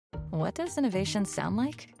What does innovation sound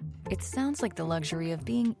like? It sounds like the luxury of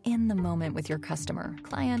being in the moment with your customer,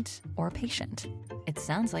 client, or patient. It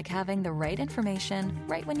sounds like having the right information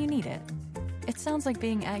right when you need it. It sounds like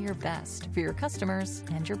being at your best for your customers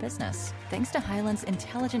and your business. Thanks to Hyland's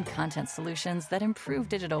intelligent content solutions that improve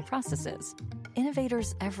digital processes,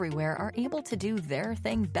 innovators everywhere are able to do their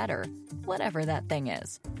thing better, whatever that thing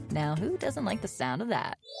is. Now, who doesn't like the sound of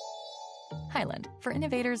that? Hyland, for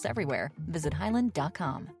innovators everywhere. Visit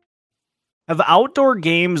hyland.com. Have outdoor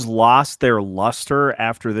games lost their luster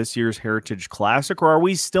after this year's Heritage Classic, or are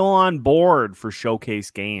we still on board for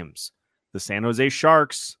showcase games? The San Jose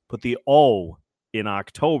Sharks put the O in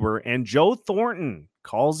October, and Joe Thornton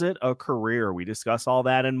calls it a career. We discuss all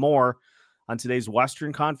that and more on today's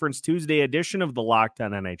Western Conference Tuesday edition of the Locked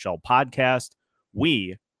On NHL podcast.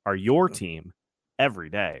 We are your team every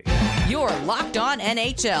day. You're Locked On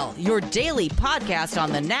NHL, your daily podcast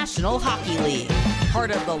on the National Hockey League.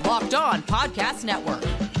 Part of the Locked On Podcast Network,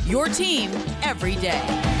 your team every day.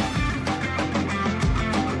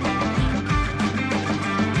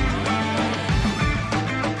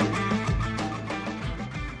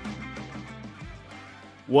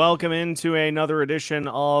 Welcome into another edition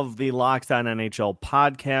of the Locked On NHL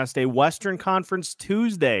podcast, a Western Conference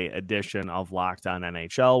Tuesday edition of Locked On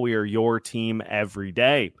NHL. We are your team every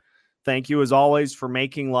day. Thank you, as always, for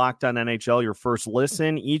making Locked On NHL your first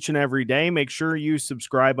listen each and every day. Make sure you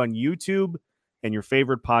subscribe on YouTube and your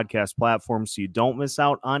favorite podcast platform so you don't miss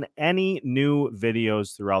out on any new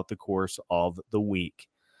videos throughout the course of the week.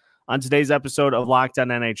 On today's episode of Locked On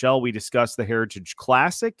NHL, we discuss the Heritage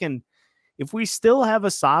Classic and if we still have a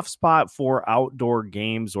soft spot for outdoor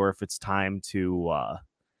games, or if it's time to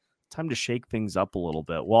shake things up a little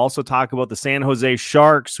bit. We'll also talk about the San Jose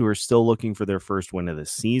Sharks, who are still looking for their first win of the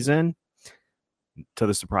season, to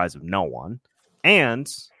the surprise of no one.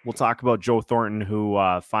 And we'll talk about Joe Thornton, who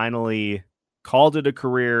finally called it a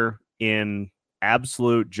career in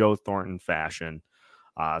absolute Joe Thornton fashion.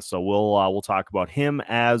 So we'll talk about him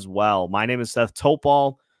as well. My name is Seth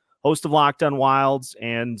Topal, host of Locked On Wilds,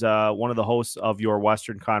 and one of the hosts of your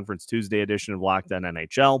Western Conference Tuesday edition of Locked On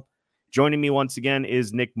NHL. Joining me once again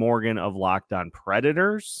is Nick Morgan of Locked On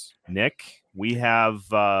Predators. Nick, we have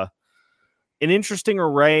an interesting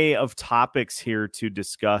array of topics here to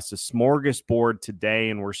discuss, a smorgasbord today,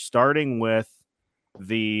 and we're starting with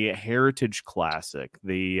the Heritage Classic,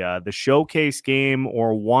 the showcase game,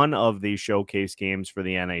 or one of the showcase games for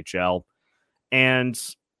the NHL. And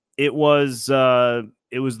it was the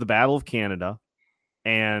Battle of Canada,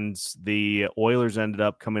 and the Oilers ended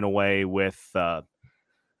up coming away with a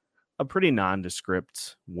pretty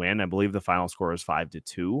nondescript win. I believe the final score was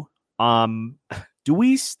 5-2. Do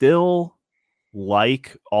we still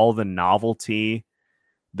like all the novelty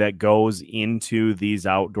that goes into these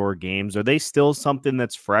outdoor games? Are they still something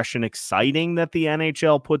that's fresh and exciting that the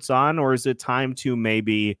NHL puts on, or is it time to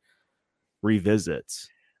maybe revisit?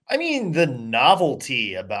 I mean, the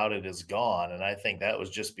novelty about it is gone, and I think that was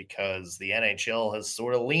just because the NHL has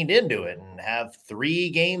sort of leaned into it and have 3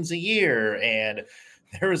 games a year, and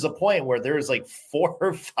there is a point where there is like 4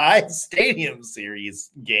 or 5 Stadium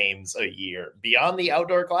Series games a year beyond the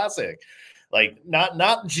Outdoor Classic. Like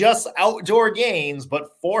not just outdoor games,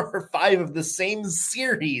 but 4 or 5 of the same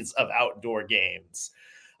series of outdoor games.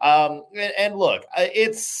 And look,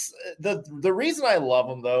 it's the reason I love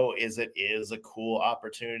them, though, is it is a cool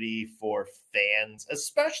opportunity for fans,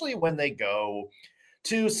 especially when they go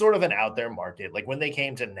to sort of an out there market. Like when they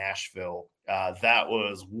came to Nashville, that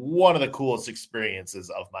was one of the coolest experiences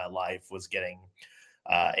of my life, was getting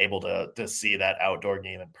able to see that outdoor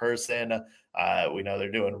game in person. We know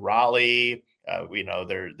they're doing Raleigh. We know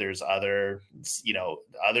there's other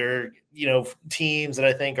teams that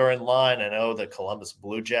I think are in line. I know the Columbus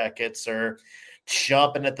Blue Jackets are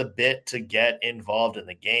chomping at the bit to get involved in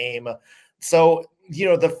the game. So,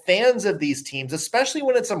 the fans of these teams, especially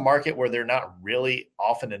when it's a market where they're not really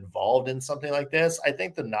often involved in something like this, I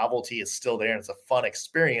think the novelty is still there and it's a fun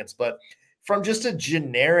experience. But from just a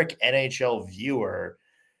generic NHL viewer,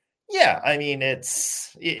 yeah, I mean,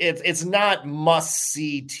 it's not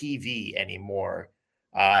must-see TV anymore.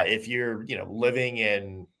 If you're, if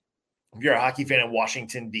you're a hockey fan in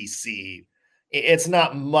Washington, D.C., it's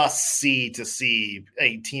not must-see to see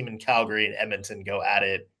a team in Calgary and Edmonton go at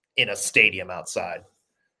it in a stadium outside.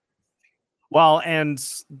 Well, and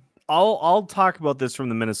I'll talk about this from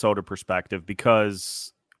the Minnesota perspective,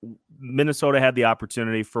 because Minnesota had the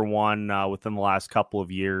opportunity for one within the last couple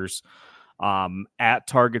of years at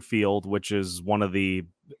Target Field, which is it's one of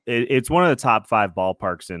the top 5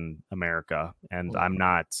 ballparks in America. And I'm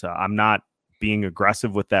not being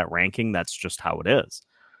aggressive with that ranking. That's just how it is.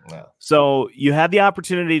 No. So you had the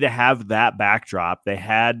opportunity to have that backdrop. They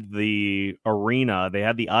had the arena, they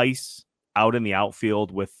had the ice out in the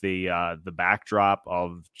outfield with the backdrop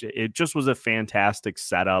of it. Just was a fantastic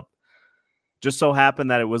setup. Just so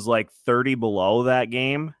happened that it was like 30 below that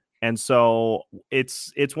game. And so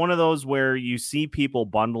it's one of those where you see people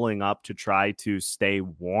bundling up to try to stay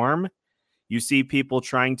warm. You see people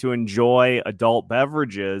trying to enjoy adult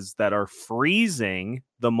beverages that are freezing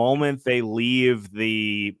the moment they leave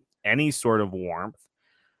any sort of warmth.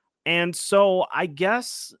 And so I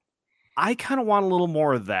guess I kind of want a little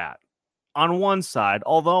more of that on one side,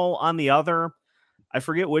 although on the other, I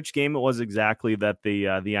forget which game it was exactly that the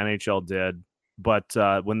NHL did, but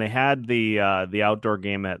when they had the outdoor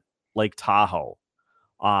game at Lake Tahoe,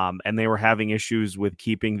 and they were having issues with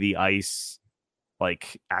keeping the ice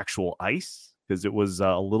like actual ice because it was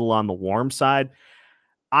a little on the warm side.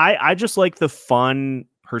 I just like the fun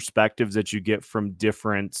perspectives that you get from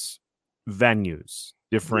different venues,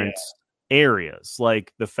 different areas,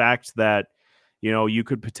 like the fact that you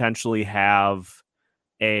could potentially have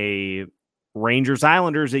a Rangers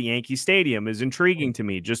Islanders at Yankee Stadium is intriguing to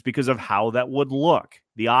me just because of how that would look,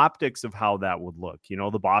 the optics of how that would look.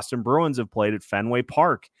 The Boston Bruins have played at Fenway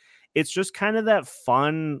Park. It's just kind of that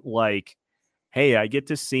fun, like, hey, I get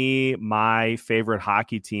to see my favorite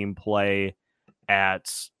hockey team play at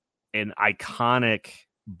an iconic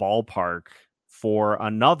ballpark for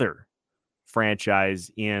another franchise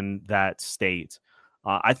in that state.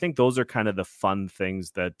 I think those are kind of the fun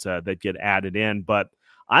things that get added in, but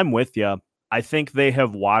I'm with you. I think they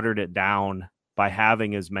have watered it down by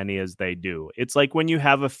having as many as they do. It's like when you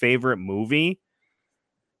have a favorite movie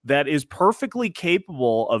that is perfectly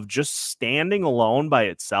capable of just standing alone by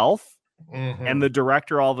itself, and the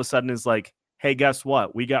director all of a sudden is like, hey, guess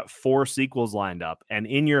what? We got 4 sequels lined up. And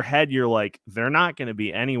in your head, you're like, they're not going to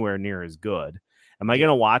be anywhere near as good. Am I going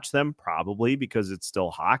to watch them? Probably, because it's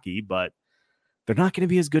still hockey, but they're not going to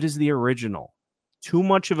be as good as the original. Too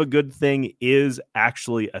much of a good thing is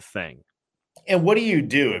actually a thing. And what do you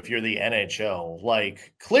do if you're the NHL?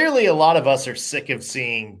 Like, clearly a lot of us are sick of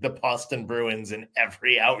seeing the Boston Bruins in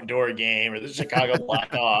every outdoor game, or the Chicago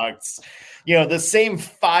Blackhawks, the same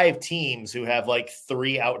 5 teams who have like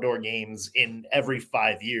 3 outdoor games in every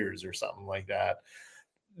 5 years or something like that.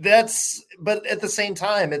 But at the same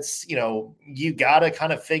time, it's, you got to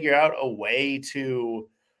kind of figure out a way to,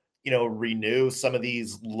 renew some of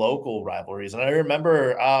these local rivalries. And I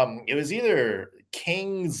remember it was either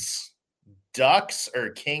Kings Ducks or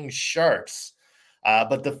Kings Sharks.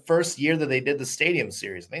 But the first year that they did the Stadium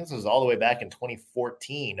Series, I think this was all the way back in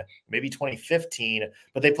 2014, maybe 2015,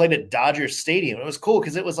 but they played at Dodger Stadium. It was cool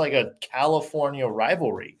because it was like a California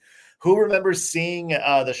rivalry. Who remembers seeing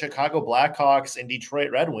the Chicago Blackhawks and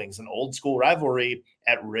Detroit Red Wings, an old school rivalry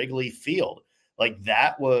at Wrigley Field? Like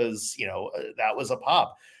that was a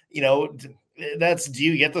pop. Do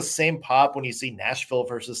you get the same pop when you see Nashville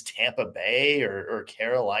versus Tampa Bay or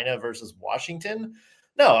Carolina versus Washington?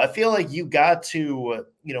 No, I feel like you got to,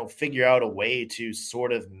 figure out a way to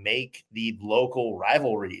sort of make the local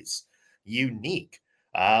rivalries unique.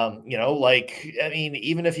 Even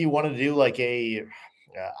if you want to do like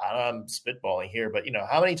I'm spitballing here, but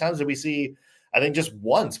how many times did we see, I think just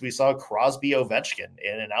once we saw Crosby Ovechkin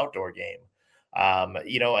in an outdoor game. And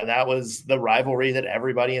that was the rivalry that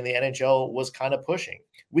everybody in the NHL was kind of pushing.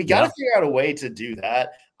 We got to figure out a way to do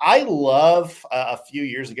that. I love a few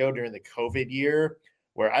years ago during the COVID year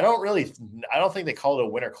where I don't think they called it a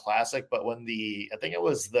Winter Classic, but when I think it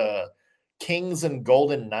was the Kings and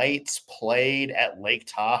Golden Knights played at Lake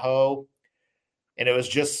Tahoe, and it was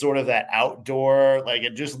just sort of that outdoor, like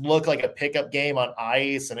it just looked like a pickup game on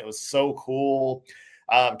ice, and it was so cool.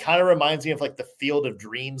 Kind of reminds me of like the Field of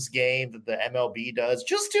Dreams game that the MLB does.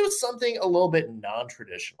 Just do something a little bit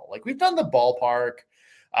non-traditional. Like we've done the ballpark,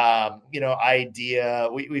 idea.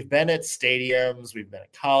 We've been at stadiums. We've been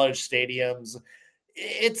at college stadiums.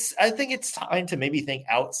 I think it's time to maybe think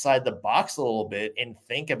outside the box a little bit and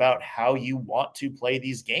think about how you want to play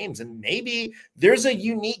these games. And maybe there's a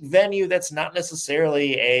unique venue that's not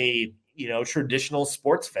necessarily a, traditional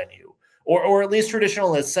sports venue. Or at least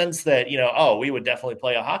traditional in the sense that, we would definitely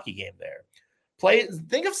play a hockey game there.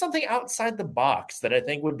 Think of something outside the box that I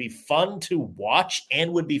think would be fun to watch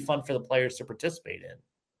and would be fun for the players to participate in.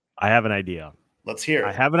 I have an idea. Let's hear it.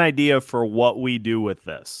 I have an idea for what we do with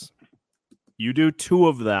this. You do 2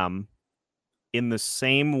 of them in the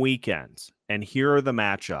same weekend, and here are the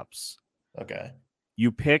matchups. Okay.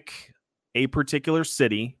 You pick a particular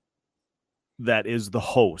city that is the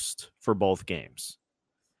host for both games.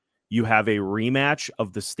 You have a rematch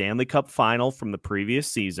of the Stanley Cup final from the previous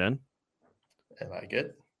season. I like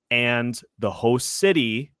it. and the host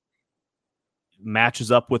city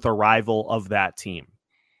matches up with a rival of that team.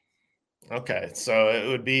 Okay, so it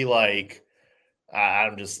would be like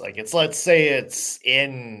I'm just like let's say it's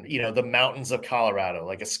in the mountains of Colorado,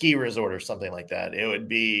 like a ski resort or something like that. It would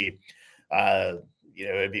be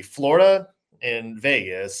it'd be Florida and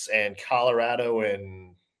Vegas and Colorado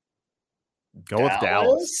and Go with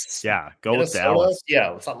Dallas. Yeah, go with Dallas.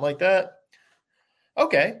 Yeah, something like that.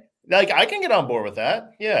 Okay, like I can get on board with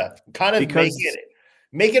that. Yeah, kind of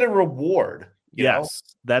make it a reward. You know?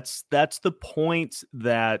 That's the point,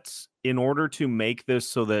 that in order to make this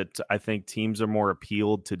so that I think teams are more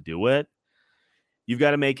appealed to do it, you've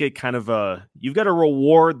got to make it you've got to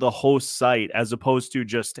reward the host site as opposed to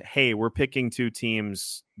just, hey, we're picking two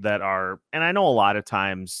teams that are, and I know a lot of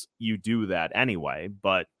times you do that anyway,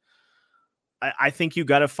 but I think you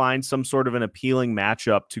got to find some sort of an appealing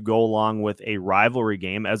matchup to go along with a rivalry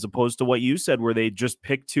game, as opposed to what you said, where they just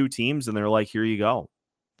pick two teams and they're like, here you go.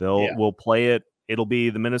 We'll play it. It'll be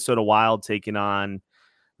the Minnesota Wild taking on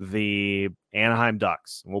the Anaheim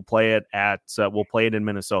Ducks. We'll play it in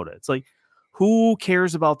Minnesota. It's like, who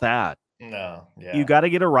cares about that? No. Yeah. You got to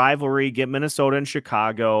get a rivalry, get Minnesota and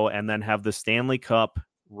Chicago, and then have the Stanley Cup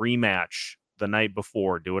rematch the night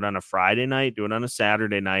before. Do it on a Friday night, do it on a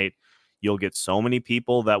Saturday night. You'll get so many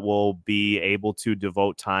people that will be able to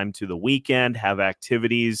devote time to the weekend, have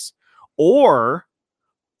activities, or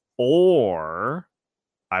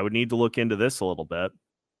I would need to look into this a little bit,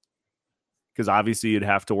 because obviously you'd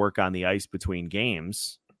have to work on the ice between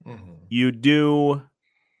games. Mm-hmm. You do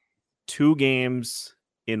 2 games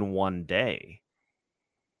in one day.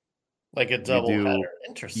 Like a double header.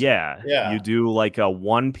 Interesting. Yeah. You do like a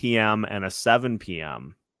 1 p.m. and a 7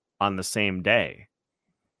 p.m. on the same day.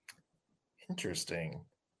 Interesting.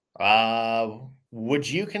 Would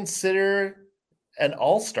you consider an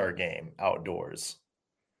all-star game outdoors?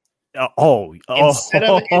 Instead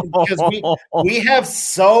of, because we have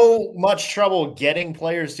so much trouble getting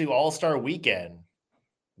players to All-Star weekend.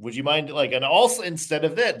 Would you mind instead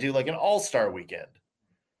of that, do like an All-Star weekend?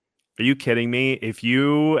 Are you kidding me? If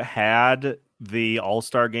you had the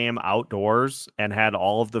All-Star game outdoors and had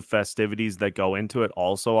all of the festivities that go into it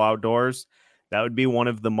also outdoors, that would be one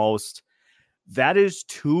of the most. That is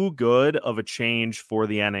too good of a change for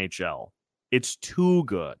the NHL. It's too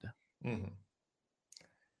good. Mm-hmm.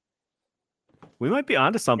 We might be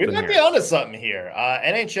onto something. here.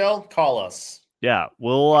 NHL, call us. Yeah,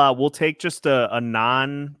 we'll take just a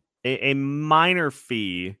minor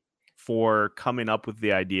fee for coming up with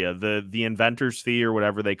the idea, the inventor's fee or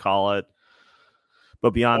whatever they call it.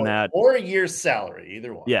 But beyond that, or a year's salary,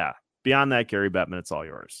 either one. Yeah, beyond that, Gary Bettman, it's all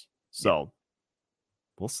yours. So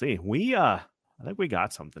we'll see. I think we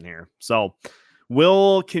got something here. So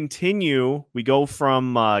we'll continue. We go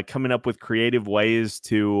from coming up with creative ways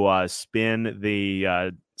to spin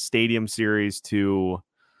the Stadium Series to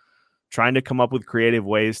trying to come up with creative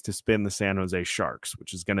ways to spin the San Jose Sharks,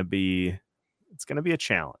 which is going to be a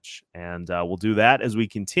challenge. And we'll do that as we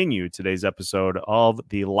continue today's episode of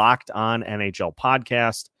the Locked On NHL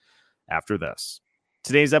podcast after this.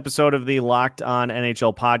 Today's episode of the Locked On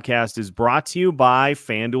NHL podcast is brought to you by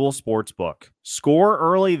FanDuel Sportsbook. Score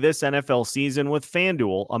early this NFL season with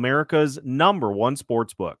FanDuel, America's #1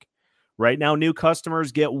 sportsbook. Right now, new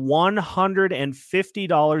customers get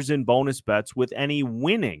 $150 in bonus bets with any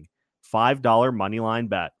winning $5 moneyline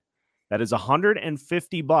bet. That is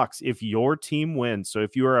 $150 if your team wins. So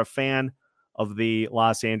if you are a fan of the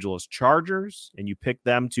Los Angeles Chargers and you pick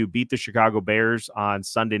them to beat the Chicago Bears on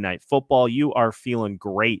Sunday Night Football, you are feeling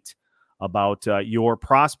great about your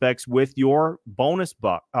prospects with your bonus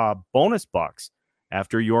bucks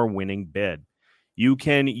after your winning bid. You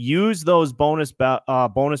can use those bonus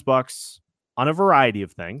bucks on a variety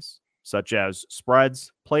of things, such as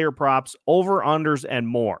spreads, player props, over-unders, and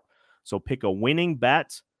more. So pick a winning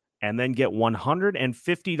bet and then get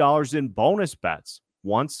 $150 in bonus bets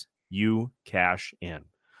once you cash in.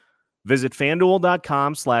 Visit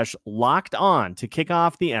FanDuel.com/locked-on to kick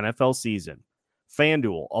off the NFL season.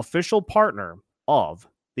 FanDuel, official partner of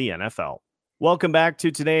the NFL. Welcome back to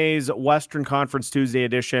today's Western Conference Tuesday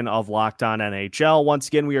edition of Locked On NHL. Once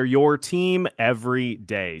again, we are your team every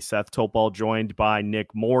day. Seth Topal joined by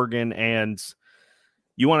Nick Morgan. And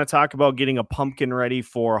you want to talk about getting a pumpkin ready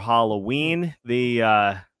for Halloween?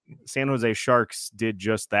 The San Jose Sharks did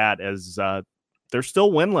just that, as they're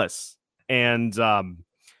still winless. And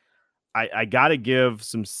I got to give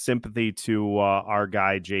some sympathy to our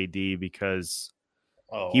guy, JD, because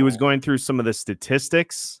he was going through some of the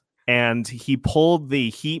statistics and he pulled the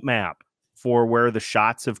heat map for where the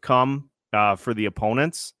shots have come for the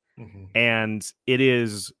opponents. Mm-hmm. And it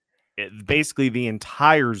is basically the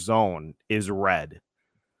entire zone is red.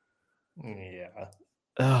 Yeah.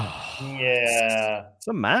 Oh, Yeah. it's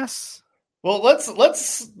a mess. Well, let's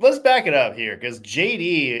back it up here because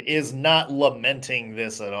JD is not lamenting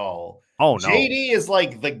this at all. Oh, no. JD is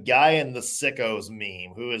like the guy in the sickos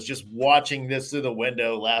meme who is just watching this through the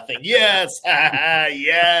window laughing. Yes,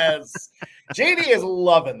 yes. JD is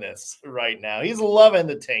loving this right now. He's loving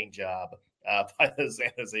the tank job by the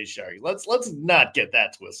San Jose Sharks. Let's not get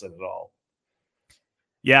that twisted at all.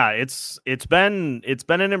 Yeah, it's been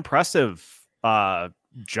an impressive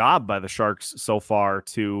job by the Sharks so far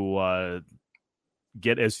to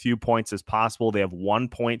get as few points as possible. They have 1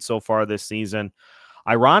 point so far this season.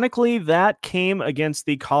 Ironically, that came against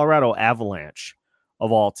the Colorado Avalanche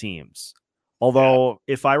of all teams. Although,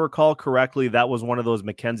 if I recall correctly, that was one of those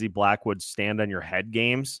Mackenzie Blackwood stand on your head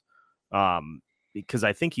games, because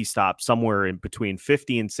I think he stopped somewhere in between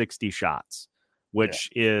 50 and 60 shots, which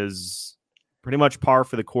is pretty much par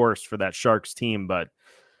for the course for that Sharks team. But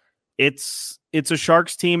it's a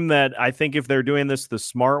Sharks team that I think if they're doing this the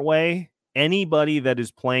smart way, anybody that is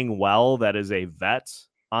playing well, that is a vet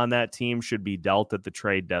on that team, should be dealt at the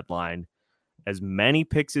trade deadline. As many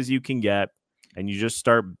picks as you can get, and you just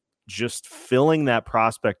start just filling that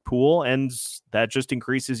prospect pool, and that just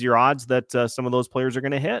increases your odds that some of those players are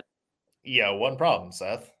going to hit. Yeah, one problem,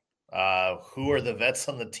 Seth. Who are the vets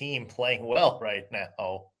on the team playing well right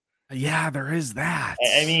now? Yeah, there is that.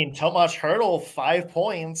 I mean, Tomas Hertl, 5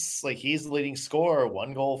 points. Like, he's the leading scorer,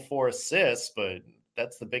 1 goal, 4 assists, but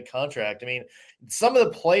that's the big contract. I mean, some of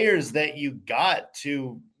the players that you got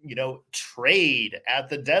to, trade at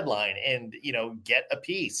the deadline and, get a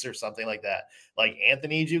piece or something like that, like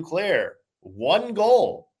Anthony Duclair, 1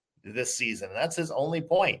 goal this season. That's his only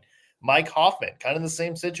point. Mike Hoffman, kind of the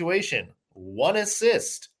same situation, 1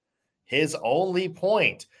 assist, his only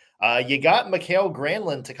point. You got Mikhail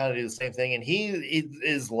Granlund to kind of do the same thing, and he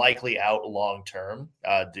is likely out long-term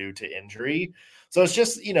due to injury. So it's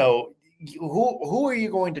just, who are you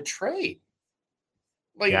going to trade?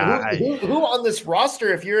 Like, who on this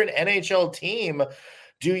roster, if you're an NHL team,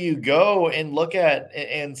 do you go and look at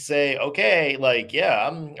and say, okay, like, yeah,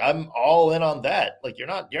 I'm all in on that. Like, you're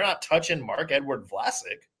not touching Marc-Edouard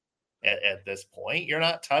Vlasic at this point. You're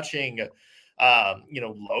not touching,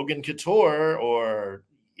 Logan Couture or,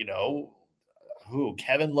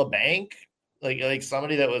 Kevin LeBanc, like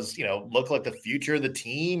somebody that was, looked like the future of the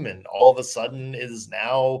team and all of a sudden is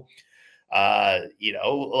now,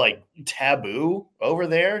 like taboo over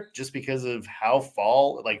there just because of how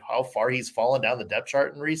far he's fallen down the depth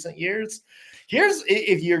chart in recent years.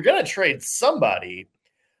 If you're going to trade somebody,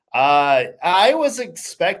 I was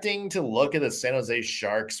expecting to look at the San Jose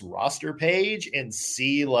Sharks roster page and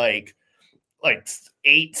see like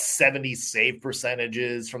 870 save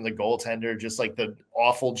percentages from the goaltender, just like the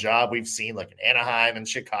awful job we've seen like in Anaheim and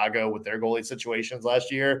Chicago with their goalie situations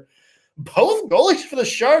last year. Both goalies for the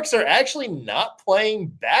Sharks are actually not playing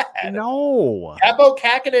bad. No. Capo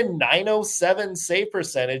Kakinen, 907 save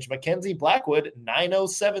percentage. Mackenzie Blackwood,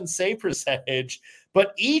 907 save percentage.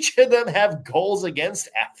 But each of them have goals against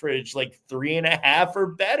average like 3.5 or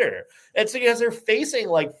better. It's because they're facing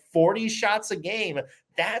like 40 shots a game.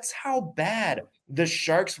 That's how bad the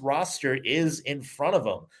Sharks roster is in front of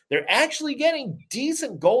them. They're actually getting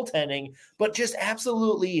decent goaltending, but just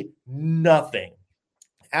absolutely nothing.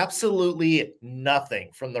 Absolutely nothing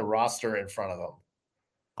from the roster in front of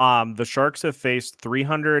them. The Sharks have faced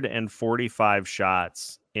 345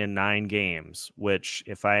 shots in 9 games, which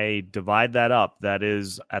if I divide that up, that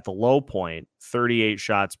is at the low point, 38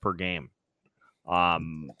 shots per game.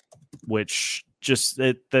 Which just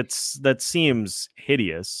that seems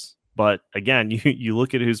hideous. But again, you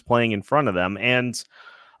look at who's playing in front of them, and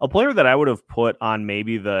a player that I would have put on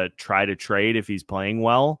maybe the try to trade if he's playing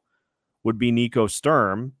well would be Nico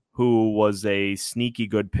Sturm, who was a sneaky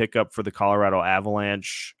good pickup for the Colorado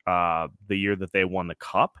Avalanche the year that they won the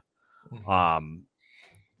Cup.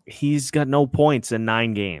 He's got no points in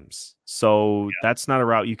 9 games. So that's not a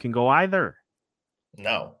route you can go either.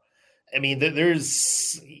 No. I mean,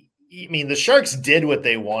 the Sharks did what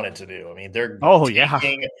they wanted to do. I mean, they're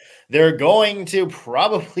going to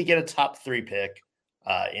probably get a top 3 pick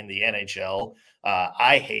in the NHL.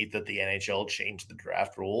 I hate that the NHL changed the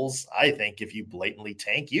draft rules. I think if you blatantly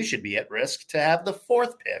tank, you should be at risk to have the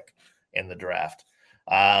 4th pick in the draft.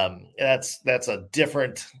 That's a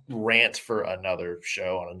different rant for another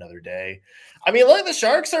show on another day. I mean, look, the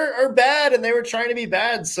Sharks are bad and they were trying to be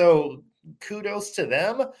bad. So kudos to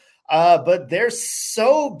them. But they're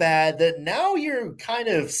so bad that now you're kind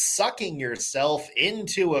of sucking yourself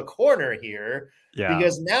into a corner here. Yeah.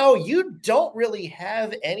 Because now you don't really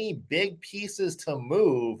have any big pieces to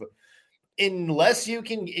move unless you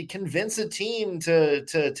can convince a team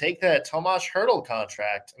to take that Tomas Hertl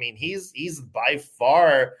contract. I mean, he's by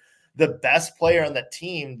far the best player on that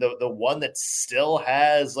team, the one that still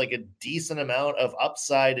has like a decent amount of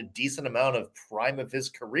upside, a decent amount of prime of his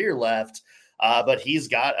career left. But he's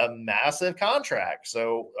got a massive contract.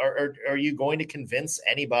 So are you going to convince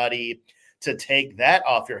anybody to take that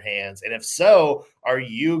off your hands? And if so, are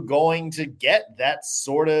you going to get that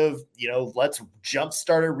sort of, let's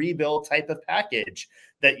jumpstart a rebuild type of package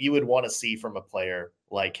that you would want to see from a player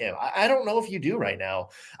like him? I don't know if you do right now.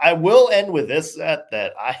 I will end with this, that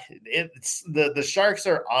the Sharks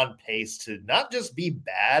are on pace to not just be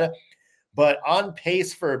bad, but on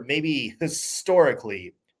pace for maybe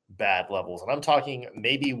historically bad levels. And I'm talking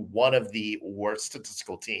maybe one of the worst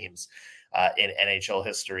statistical teams in NHL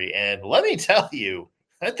history. And let me tell you,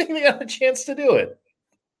 I think they got a chance to do it.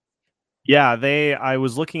 Yeah, I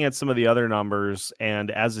was looking at some of the other numbers,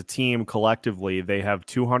 and as a team collectively, they have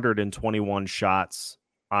 221 shots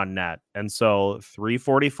on net. And so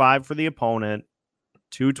 345 for the opponent,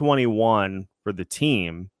 221 for the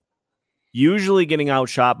team. Usually getting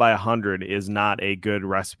outshot by 100 is not a good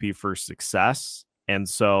recipe for success. And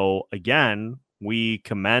so, again, we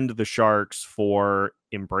commend the Sharks for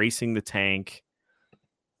embracing the tank,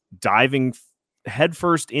 diving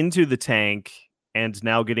headfirst into the tank, and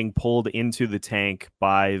now getting pulled into the tank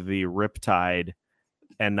by the Riptide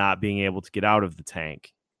and not being able to get out of the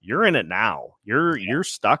tank. You're in it now. You're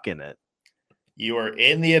stuck in it. You are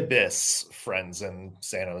in the abyss, friends in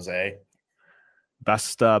San Jose.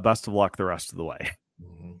 Best of luck the rest of the way.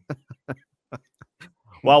 Mm-hmm.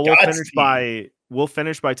 Well, we'll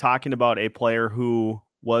finish by talking about a player who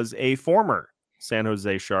was a former San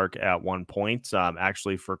Jose Shark at one point,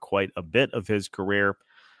 actually for quite a bit of his career,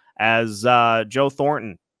 as Joe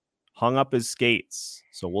Thornton hung up his skates.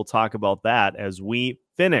 So we'll talk about that as we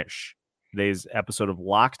finish today's episode of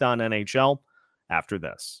Locked On NHL after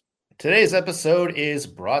this. Today's episode is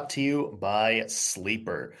brought to you by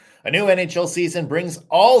Sleeper. A new NHL season brings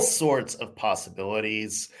all sorts of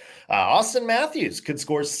possibilities. Austin Matthews could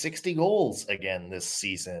score 60 goals again this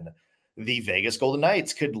season. The Vegas Golden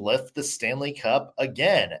Knights could lift the Stanley Cup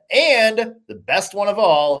again. And the best one of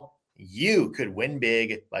all, you could win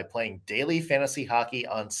big by playing daily fantasy hockey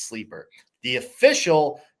on Sleeper, the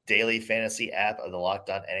official daily fantasy app of the Locked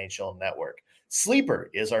On NHL Network. Sleeper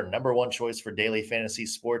is our number one choice for daily fantasy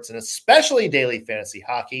sports and especially daily fantasy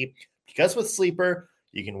hockey, because with Sleeper,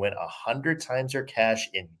 you can win 100 times your cash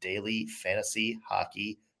in daily fantasy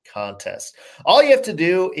hockey contests. All you have to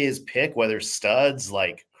do is pick whether studs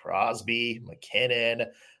like Crosby, McKinnon,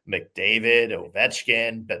 McDavid,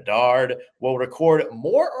 Ovechkin, Bedard will record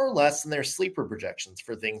more or less than their sleeper projections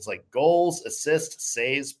for things like goals, assists,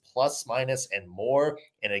 saves, plus, minus, and more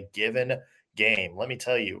in a given game. Let me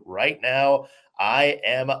tell you, right now, I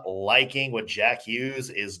am liking what Jack Hughes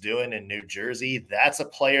is doing in New Jersey. That's a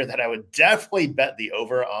player that I would definitely bet the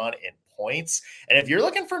over on in points. And if you're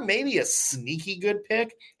looking for maybe a sneaky good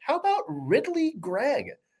pick, how about Ridley Gregg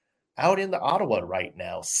out in the Ottawa right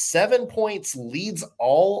now? 7 points, leads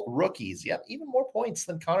all rookies. Yep, even more points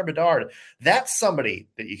than Connor Bedard. That's somebody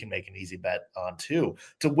that you can make an easy bet on too.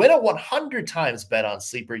 To win a 100 times bet on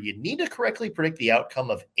Sleeper, you need to correctly predict the outcome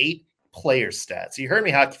of 8 player stats. You heard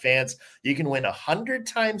me, hockey fans. You can win 100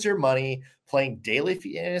 times your money playing daily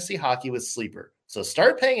fantasy hockey with Sleeper. So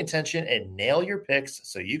start paying attention and nail your picks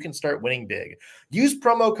so you can start winning big. Use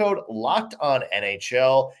promo code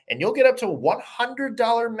LOCKEDONNHL and you'll get up to a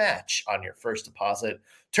 $100 match on your first deposit.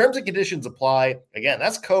 Terms and conditions apply. Again,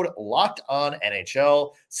 that's code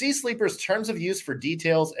LOCKEDONNHL. See Sleeper's terms of use for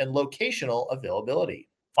details and locational availability.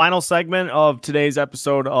 Final segment of today's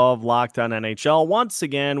episode of Locked On NHL. Once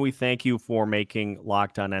again, we thank you for making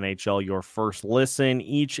Locked On NHL your first listen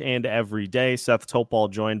each and every day. Seth Topol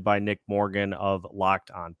joined by Nick Morgan of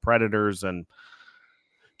Locked On Predators, and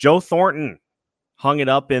Joe Thornton hung it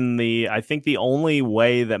up in I think the only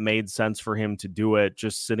way that made sense for him to do it,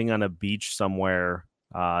 just sitting on a beach somewhere,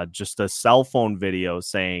 just a cell phone video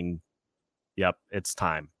saying, yep, it's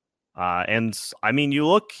time. And I mean, you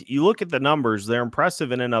look at the numbers, they're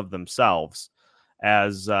impressive in and of themselves,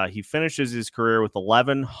 as he finishes his career with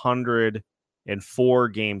 1,104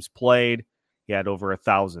 games played. He had over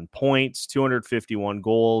 1,000 points, 251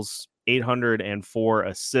 goals, 804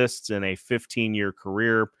 assists in a 15-year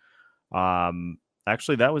career.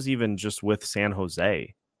 Actually, that was even just with San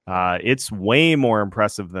Jose. It's way more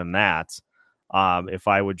impressive than that. If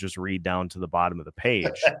I would just read down to the bottom of the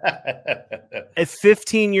page. A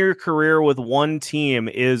 15-year career with one team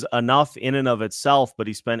is enough in and of itself, but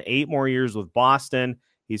he spent 8 more years with Boston.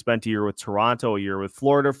 He spent a year with Toronto, a year with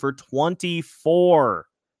Florida for 24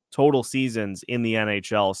 total seasons in the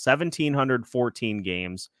NHL, 1,714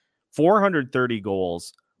 games, 430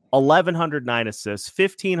 goals, 1,109 assists,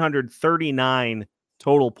 1,539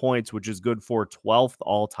 total points, which is good for 12th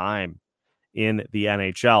all time in the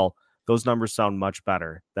NHL. Those numbers sound much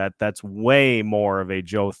better. That's way more of a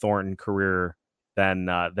Joe Thornton career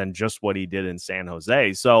than just what he did in San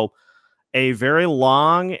Jose. So a very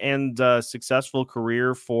long and successful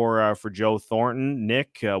career for Joe Thornton.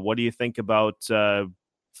 Nick, what do you think about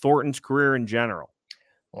Thornton's career in general?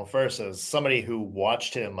 Well, first, as somebody who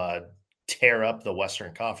watched him tear up the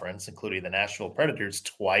Western Conference, including the Nashville Predators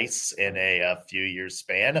twice in a few years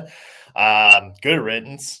span, good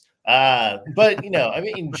riddance. But, I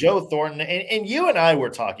mean, Joe Thornton, and you and I were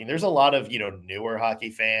talking, there's a lot of, newer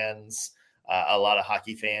hockey fans, a lot of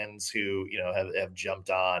hockey fans who, have jumped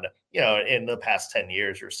on, in the past 10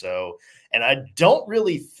 years or so. And I don't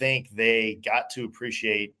really think they got to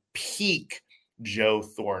appreciate peak Joe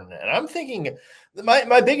Thornton. And I'm thinking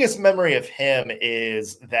my biggest memory of him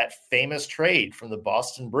is that famous trade from the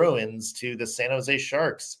Boston Bruins to the San Jose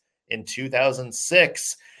Sharks in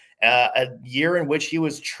 2006, a year in which he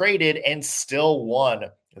was traded and still won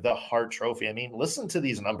the Hart Trophy. I mean, listen to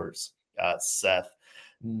these numbers, Seth.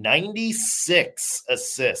 96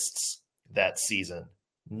 assists that season.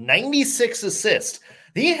 96 assists.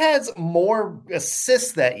 He has more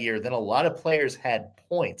assists that year than a lot of players had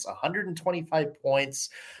points. 125 points.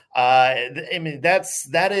 I mean, that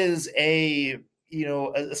is a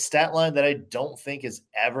stat line that I don't think is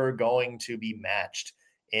ever going to be matched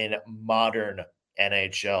in modern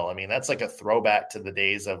NHL. I mean, that's like a throwback to the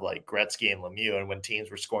days of like Gretzky and Lemieux, and when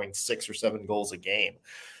teams were scoring 6 or 7 goals a game.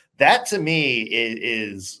 That to me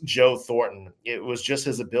is Joe Thornton. It was just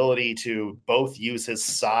his ability to both use his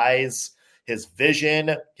size, his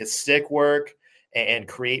vision, his stick work, and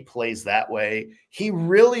create plays that way. He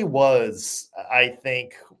really was, I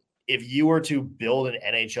think, if you were to build an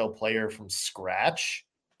NHL player from scratch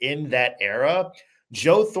in that era,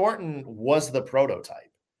 Joe Thornton was the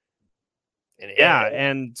prototype.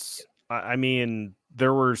 And I mean,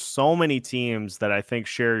 there were so many teams that I think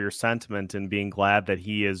share your sentiment in being glad that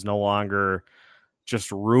he is no longer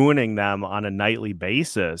just ruining them on a nightly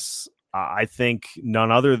basis. I think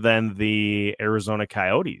none other than the Arizona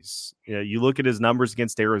Coyotes. You look at his numbers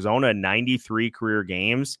against Arizona, 93 career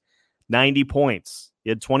games, 90 points. He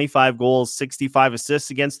had 25 goals, 65 assists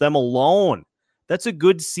against them alone. That's a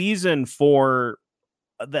good season for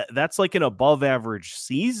that. That's like an above average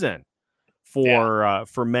season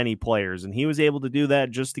for many players. And he was able to do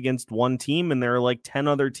that just against one team. And there are like 10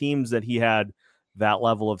 other teams that he had that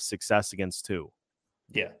level of success against too.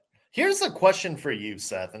 Yeah. Here's a question for you,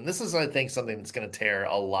 Seth. And this is, I think, something that's going to tear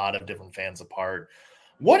a lot of different fans apart.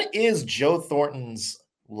 What is Joe Thornton's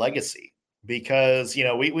legacy? Because,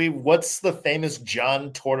 we what's the famous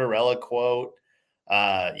John Tortorella quote?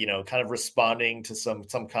 Kind of responding to some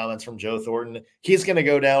comments from Joe Thornton. He's going to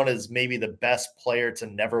go down as maybe the best player to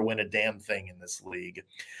never win a damn thing in this league.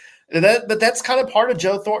 But that's kind of part of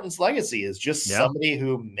Joe Thornton's legacy, is just somebody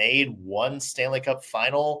who made one Stanley Cup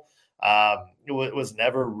final, was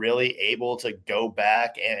never really able to go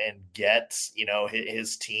back and get,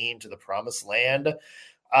 his team to the promised land.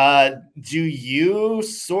 Do you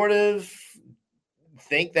sort of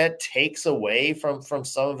think that takes away from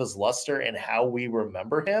some of his luster and how we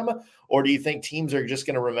remember him? Or do you think teams are just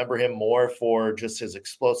going to remember him more for just his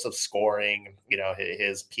explosive scoring,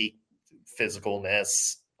 his peak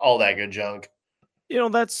physicalness, all that good junk?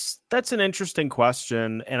 That's an interesting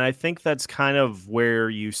question. And I think that's kind of where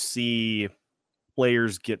you see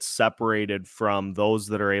players get separated from those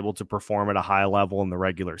that are able to perform at a high level in the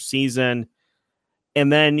regular season.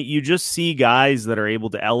 And then you just see guys that are able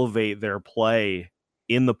to elevate their play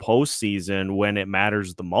in the postseason when it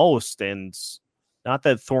matters the most. And not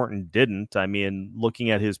that Thornton didn't. I mean,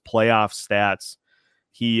 looking at his playoff stats,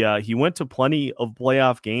 he went to plenty of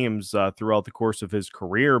playoff games throughout the course of his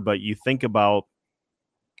career. But you think about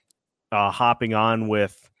hopping on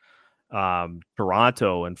with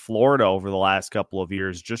Toronto and Florida over the last couple of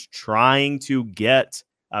years, just trying to get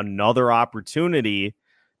another opportunity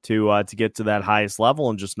to get to that highest level,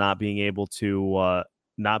 and just not being able to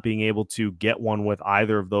get one with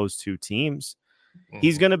either of those two teams. Mm-hmm.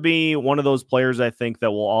 He's going to be one of those players, I think,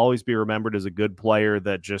 that will always be remembered as a good player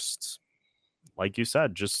that just, like you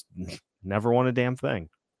said, just never won a damn thing.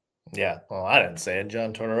 Yeah, well, I didn't say it.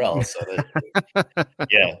 John Tortorella said it.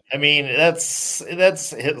 Yeah, I mean, that's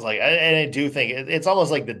his, like, and I do think it's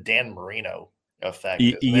almost like the Dan Marino effect.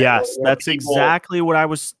 Yes, that's exactly what I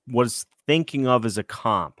was thinking of as a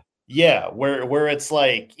comp. Yeah, where it's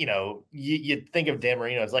like, you think of Dan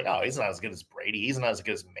Marino, it's like, oh, he's not as good as Brady. He's not as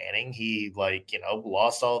good as Manning. He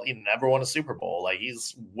he never won a Super Bowl. Like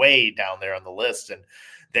he's way down there on the list. And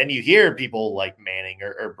then you hear people like Manning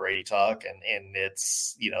or Brady talk, and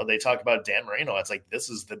it's, they talk about Dan Marino. It's like, this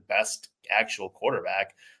is the best actual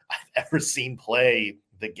quarterback I've ever seen play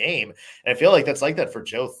the game. And I feel like that's like that for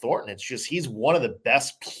Joe Thornton. It's just, he's one of the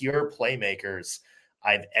best pure playmakers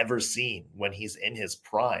I've ever seen when he's in his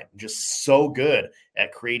prime. Just so good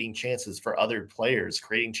at creating chances for other players,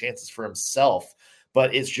 creating chances for himself.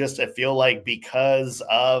 But it's just, I feel like because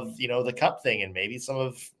of, the cup thing and maybe some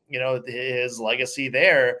of, his legacy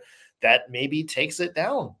there, that maybe takes it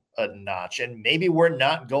down a notch. And maybe we're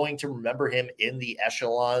not going to remember him in the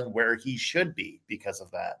echelon where he should be because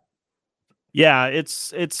of that. Yeah,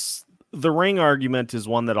 it's the ring argument is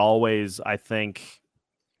one that always, I think,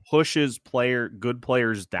 pushes good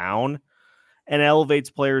players down and elevates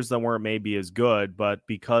players that weren't maybe as good, but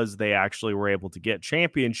because they actually were able to get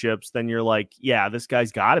championships, then you're like, yeah, this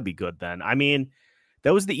guy's got to be good then. I mean,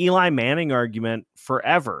 that was the Eli Manning argument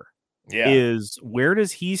forever. Yeah. Is where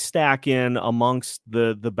does he stack in amongst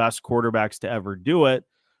the best quarterbacks to ever do it?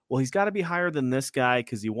 Well, he's got to be higher than this guy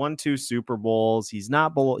because he won 2 Super Bowls. He's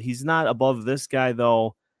not above this guy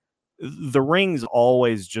though. The rings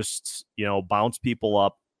always just, bounce people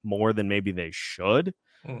up more than maybe they should.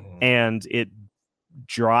 Mm-hmm. And it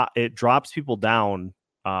drops people down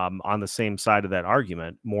on the same side of that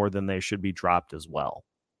argument more than they should be dropped as well.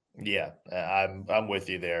 Yeah, I'm with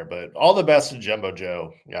you there, but all the best to Jumbo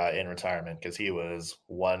Joe in retirement because he was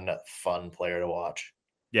one fun player to watch.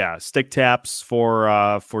 Yeah, stick taps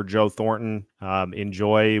for Joe Thornton.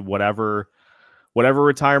 Enjoy whatever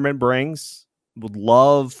retirement brings. Would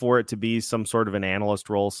love for it to be some sort of an analyst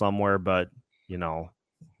role somewhere, but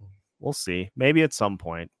we'll see. Maybe at some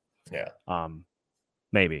point. Yeah.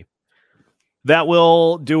 Maybe. That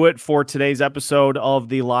will do it for today's episode of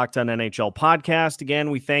the Locked On NHL podcast.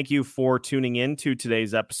 Again, we thank you for tuning in to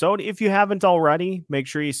today's episode. If you haven't already, make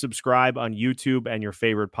sure you subscribe on YouTube and your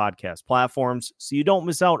favorite podcast platforms so you don't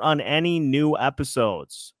miss out on any new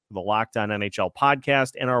episodes of the Locked On NHL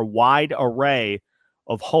podcast and our wide array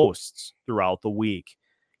of hosts throughout the week.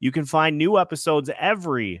 You can find new episodes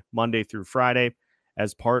every Monday through Friday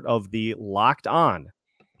as part of the Locked On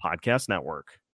Podcast Network.